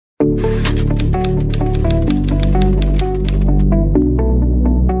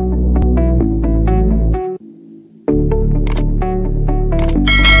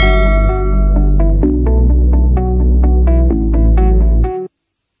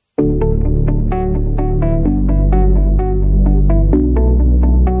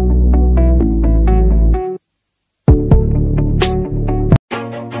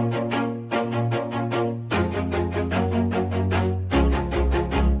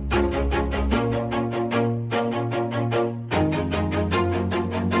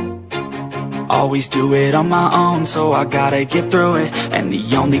Always do it on my own, so I gotta get through it. And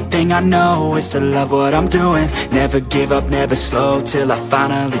the only thing I know is to love what I'm doing. Never give up, never slow, till I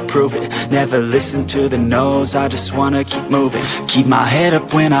finally prove it. Never listen to the no's, I just wanna keep moving. Keep my head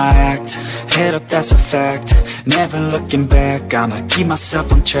up when I act, head up, that's a fact. Never looking back, I'ma keep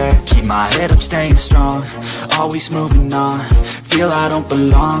myself on track. Keep my head up, staying strong, always moving on. Feel I don't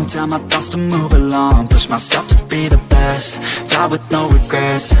belong, tell my thoughts to move along. Push myself to be the best, die with no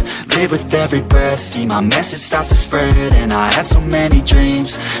regrets. Live with every breath, see my message start to spread. And I had so many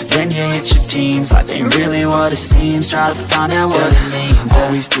dreams, then you hit your teens. Life ain't really what it seems, try to find out what it means.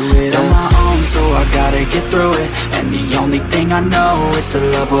 Always do it on my own, so I gotta get through it. And the only thing I know is to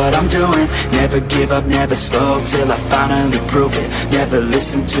love what I'm doing. Never give up, never slow, till I finally prove it. Never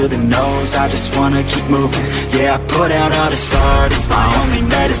listen to the no's, I just wanna keep moving. Yeah, I put out all this art, it's my only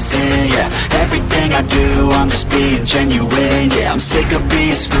medicine. Yeah, everything I do, I'm just being genuine. Yeah, I'm sick of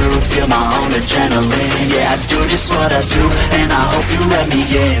being screwed, feel my own adrenaline. Yeah, I do just what I do, and I hope you let me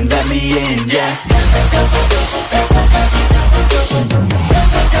in, yeah.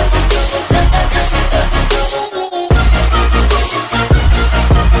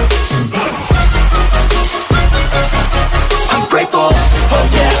 I'm grateful, oh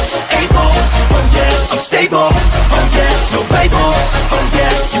yeah, able, oh yeah, I'm stable, oh yeah, no label, oh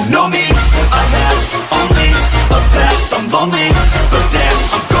yeah, you know me, I have only a path, I'm lonely, but damn,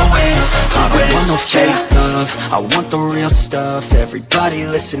 I'm going to win. I want no fake love, I want the real stuff. Everybody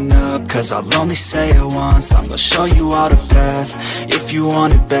listen up, cause I'll only say it once. I'm gonna show you all the path, if you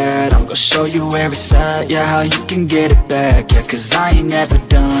want it bad. I'm gonna show you where it's at, yeah, how you can get it back. Yeah, cause I ain't never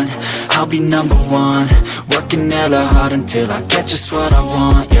done, I'll be number one. Working hella hard until I get just what I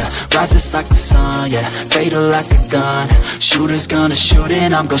want, yeah. Rises like the sun, yeah, fatal like a gun. Shooter's gonna shoot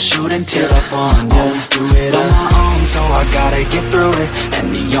and I'm gonna shoot until I won, yeah. Always do it on my own, so I gotta get through it.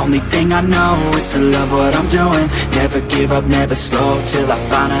 And the only thing I know is to love what I'm doing. Never give up, never slow, till I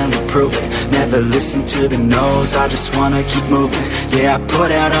finally prove it. Never listen to the no's, I just wanna keep moving. Yeah, I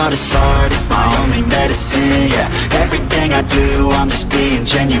put out all this art, it's my only medicine. Yeah, everything I do, I'm just being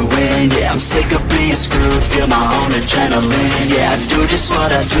genuine. Yeah, I'm sick of being screwed, feel my own adrenaline. Yeah, I do just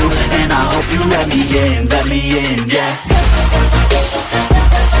what I do, and I hope you let me in, yeah.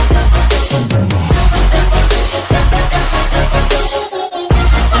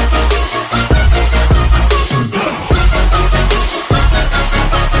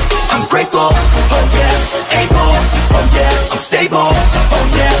 I'm grateful, oh yeah, able, oh yeah, I'm stable, oh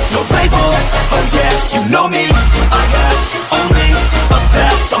yeah, no label, oh yeah, you know me, I have only a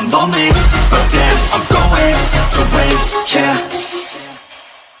path, I'm lonely, but damn, I'm going to win, yeah.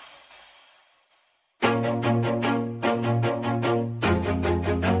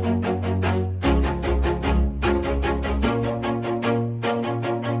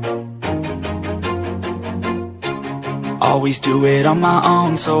 Always do it on my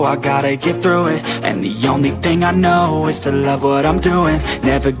own, so I gotta get through it. And the only thing I know is to love what I'm doing.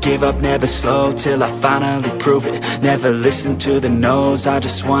 Never give up, never slow, till I finally prove it. Never listen to the no's, I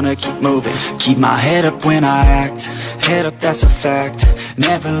just wanna keep moving. Keep my head up when I act, head up, that's a fact.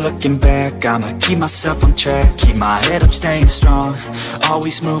 Never looking back, I'ma keep myself on track. Keep my head up, staying strong,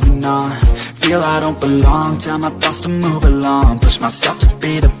 always moving on. Feel I don't belong, tell my thoughts to move along. Push myself to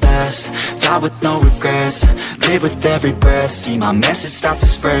be the best, die with no regrets. Live with every breath, see my message start to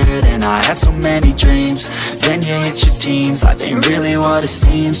spread. And I had so many dreams, then you hit your teens. Life ain't really what it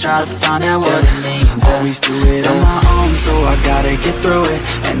seems, try to find out what it means. Always do it on my own, so I gotta get through it.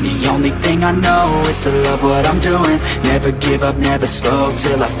 And the only thing I know is to love what I'm doing. Never give up, never slow,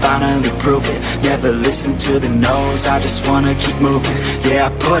 till I finally prove it. Never listen to the no's, I just wanna keep moving. Yeah, I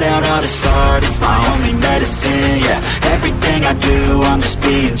put out all this art, it's my only medicine. Yeah, everything I do, I'm just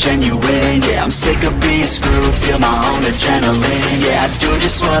being genuine. Yeah, I'm sick of being screwed, feel my own adrenaline. Yeah, I do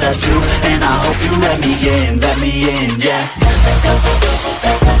just what I do, and I hope you let me in, yeah.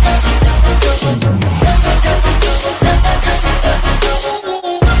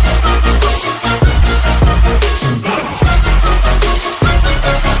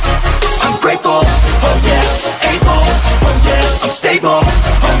 I'm grateful, oh yeah, able, oh yeah, I'm stable,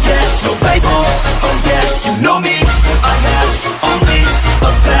 oh yeah, no label, oh yeah, you know me, I have only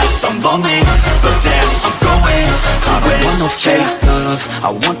a path, I'm lonely, but damn, I'm going to win. I want no fake love, love,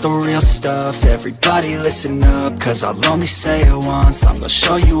 I want the real stuff. Everybody listen up, cause I'll only say it once. I'm gonna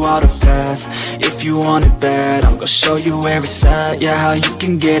show you all the path. If you want it bad, I'm gonna show you where it's at. Yeah, how you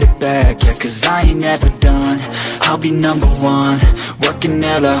can get it back. Yeah, cause I ain't never done. I'll be number one, working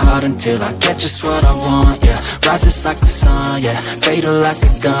hella hard until I get just what I want. Yeah, rises like the sun, yeah, fatal like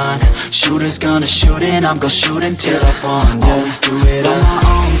a gun. Shooter's gonna shoot and I'm gonna shoot until I won. Yeah, always do it on my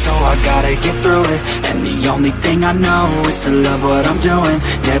own, so I gotta get through it. And the only thing I know is to love what I'm doing.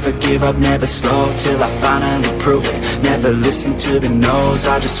 Never give up, never slow, till I finally prove it. Never listen to the no's,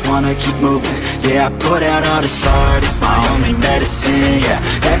 I just wanna keep moving. Yeah, I put out all this art, it's my only medicine. Yeah,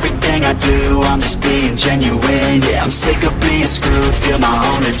 everything I do, I'm just being genuine. Yeah, I'm sick of being screwed, feel my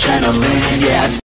own adrenaline. Yeah.